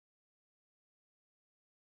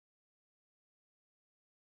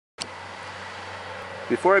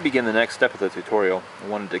Before I begin the next step of the tutorial, I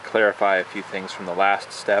wanted to clarify a few things from the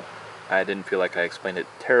last step. I didn't feel like I explained it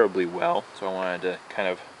terribly well, so I wanted to kind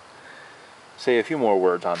of say a few more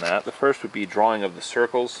words on that. The first would be drawing of the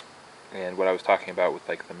circles, and what I was talking about with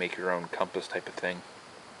like the make your own compass type of thing.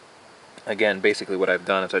 Again, basically what I've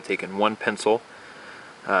done is I've taken one pencil.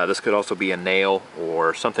 This could also be a nail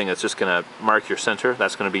or something that's just going to mark your center.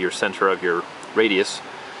 That's going to be your center of your radius.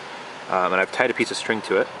 And I've tied a piece of string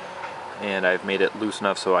to it, and I've made it loose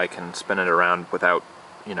enough so I can spin it around without,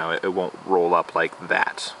 it won't roll up like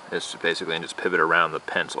that. It's basically just pivot around the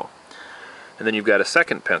pencil. And then you've got a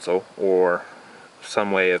second pencil or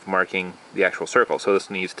some way of marking the actual circle. So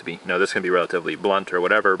this needs to be, this can be relatively blunt or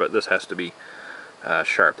whatever, but this has to be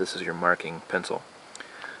sharp. This is your marking pencil.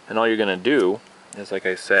 And all you're going to do is, like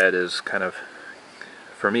I said, is kind of,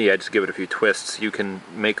 for me, I just give it a few twists. You can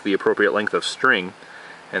make the appropriate length of string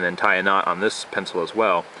and then tie a knot on this pencil as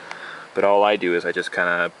well. But all I do is I just kind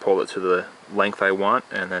of pull it to the length I want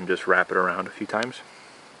and then just wrap it around a few times.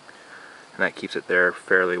 And that keeps it there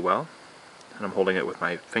fairly well. And I'm holding it with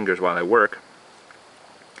my fingers while I work.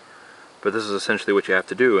 But this is essentially what you have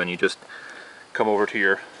to do, and you just come over to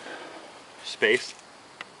your space.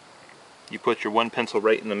 You put your one pencil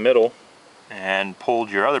right in the middle and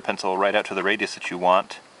pulled your other pencil right out to the radius that you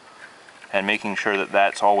want, and making sure that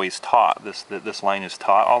that's always taut. This line is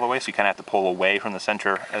taut all the way, so you kind of have to pull away from the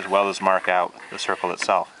center as well as mark out the circle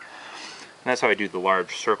itself. And that's how I do the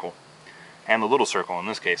large circle, and the little circle in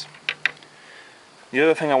this case. The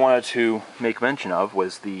other thing I wanted to make mention of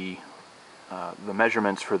was the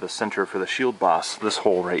measurements for the center for the shield boss, this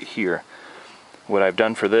hole right here. What I've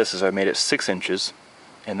done for this is I've made it 6 inches,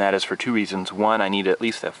 and that is for two reasons. One, I need at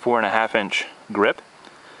least a 4.5 inch grip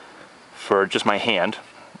for just my hand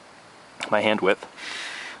width.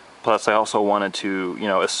 Plus I also wanted to,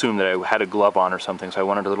 assume that I had a glove on or something, so I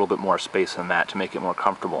wanted a little bit more space than that to make it more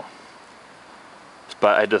comfortable.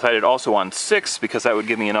 But I decided also on 6 because that would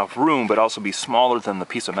give me enough room, but also be smaller than the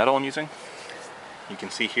piece of metal I'm using. You can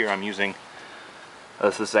see here I'm using,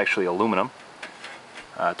 this is actually aluminum,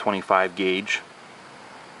 25 gauge.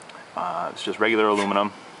 It's just regular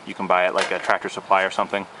aluminum. You can buy it like a Tractor Supply or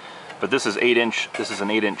something. But this is 8 inch, this is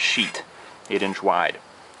an 8 inch sheet, 8 inch wide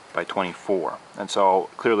by 24. And so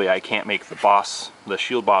clearly I can't make the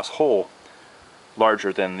shield boss hole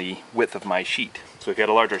larger than the width of my sheet. So if you had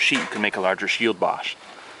a larger sheet, you could make a larger shield boss.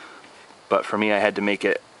 But for me, I had to make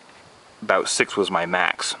it about 6 was my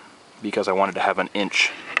max, because I wanted to have an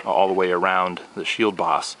inch all the way around the shield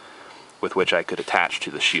boss with which I could attach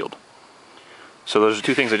to the shield. So those are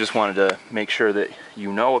two things I just wanted to make sure that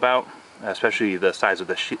you know about, especially the size of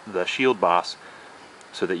the shield boss,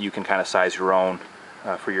 so that you can kind of size your own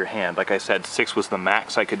for your hand. Like I said, 6 was the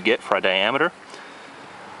max I could get for a diameter,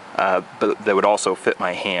 but that would also fit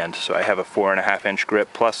my hand. So I have a 4.5 inch grip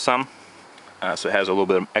plus some, so it has a little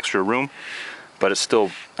bit of extra room, but it's still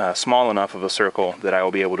small enough of a circle that I will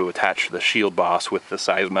be able to attach the shield boss with the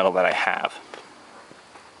size metal that I have.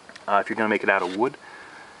 If you're going to make it out of wood,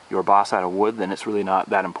 your boss out of wood, then it's really not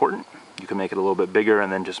that important. You can make it a little bit bigger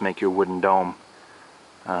and then just make your wooden dome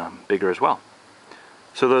bigger as well.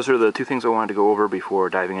 So those are the two things I wanted to go over before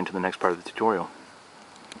diving into the next part of the tutorial.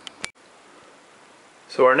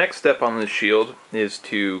 So our next step on the shield is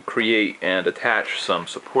to create and attach some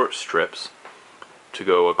support strips to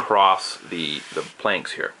go across the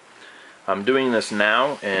planks here. I'm doing this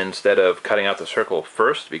now instead of cutting out the circle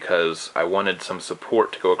first because I wanted some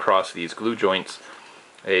support to go across these glue joints.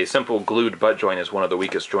 A simple glued butt joint is one of the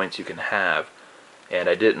weakest joints you can have, and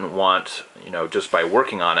I didn't want, just by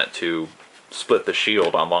working on it to split the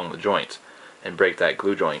shield along the joints and break that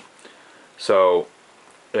glue joint. So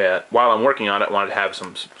while I'm working on it, I wanted to have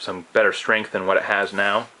some better strength than what it has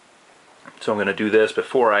now. So I'm going to do this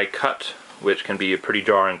before I cut, which can be a pretty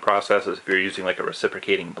jarring process if you're using like a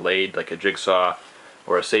reciprocating blade, like a jigsaw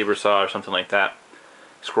or a saber saw or something like that.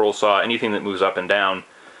 Scroll saw, anything that moves up and down,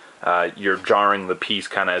 you're jarring the piece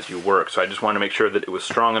kind of as you work. So I just wanted to make sure that it was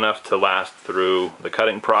strong enough to last through the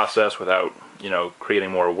cutting process without,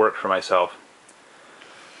 creating more work for myself.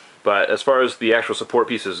 But as far as the actual support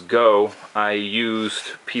pieces go, I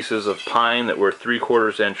used pieces of pine that were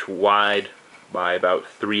 3/4 inch wide by about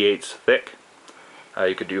 3/8 thick.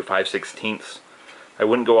 You could do 5/16. I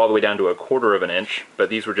wouldn't go all the way down to 1/4 inch, but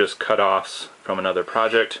these were just cut-offs from another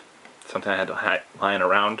project, something I had lying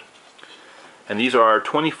around. And these are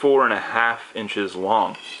 24.5 inches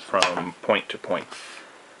long from point to point.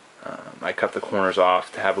 I cut the corners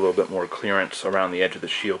off to have a little bit more clearance around the edge of the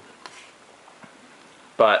shield.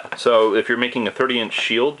 But, so if you're making a 30-inch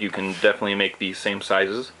shield, you can definitely make these same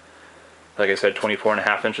sizes. Like I said,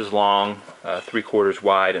 24.5 inches long, 3/4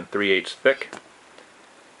 wide, and 3/8 thick.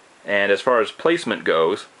 And as far as placement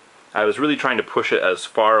goes, I was really trying to push it as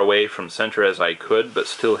far away from center as I could, but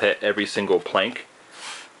still hit every single plank.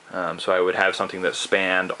 So I would have something that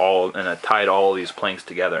spanned all and tied all these planks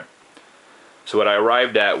together. So what I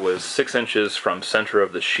arrived at was 6 inches from center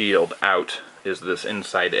of the shield out is this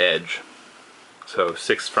inside edge. So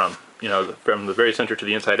 6 from the very center to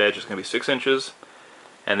the inside edge is going to be 6 inches,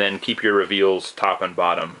 and then keep your reveals top and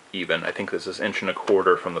bottom even. I think this is 1.25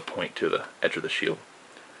 inches from the point to the edge of the shield.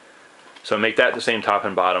 So make that the same top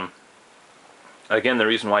and bottom. Again, the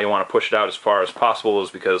reason why you want to push it out as far as possible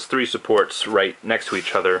is because 3 supports right next to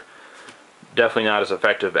each other, definitely not as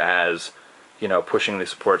effective as, pushing the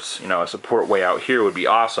supports. A support way out here would be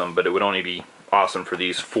awesome, but it would only be awesome for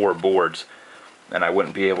these 4 boards, and I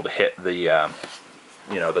wouldn't be able to hit the,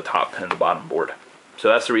 the top and the bottom board. So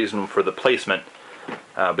that's the reason for the placement,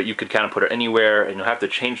 but you could kind of put it anywhere, and you'll have to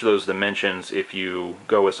change those dimensions if you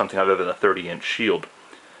go with something other than a 30-inch shield.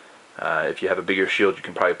 If you have a bigger shield, you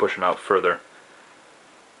can probably push them out further.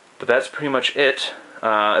 But that's pretty much it.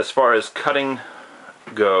 As far as cutting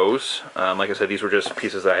goes, like I said, these were just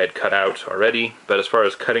pieces that I had cut out already, but as far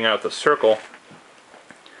as cutting out the circle,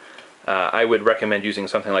 I would recommend using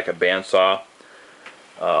something like a bandsaw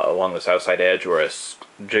along this outside edge, or a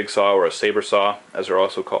jigsaw or a saber saw, as they're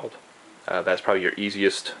also called. That's probably your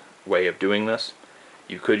easiest way of doing this.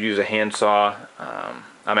 You could use a handsaw.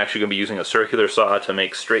 I'm actually going to be using a circular saw to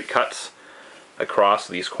make straight cuts across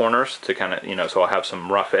these corners to kind of, so I'll have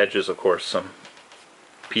some rough edges, of course, some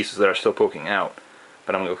pieces that are still poking out,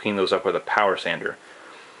 but I'm going to clean those up with a power sander.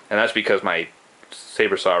 And that's because my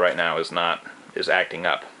saber saw right now is acting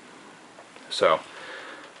up. So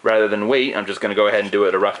rather than wait, I'm just going to go ahead and do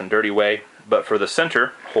it a rough and dirty way. But for the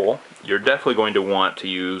center hole, you're definitely going to want to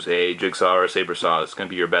use a jigsaw or a saber saw. It's going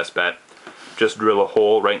to be your best bet. Just drill a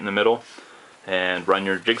hole right in the middle and run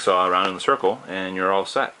your jigsaw around in the circle, and you're all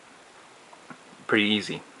set. Pretty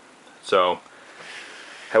easy. So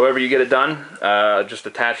however you get it done, just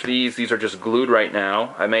attach these. These are just glued right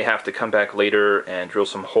now. I may have to come back later and drill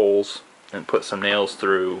some holes and put some nails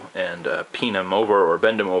through and peen them over or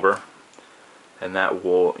bend them over, and that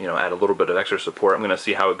will add a little bit of extra support. I'm going to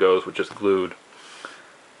see how it goes with just glued,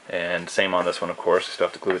 and same on this one, of course. You still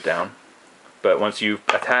have to glue it down. But once you've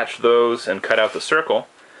attached those and cut out the circle,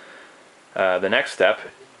 the next step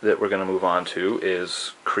that we're going to move on to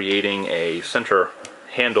is creating a center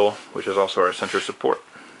handle, which is also our center support.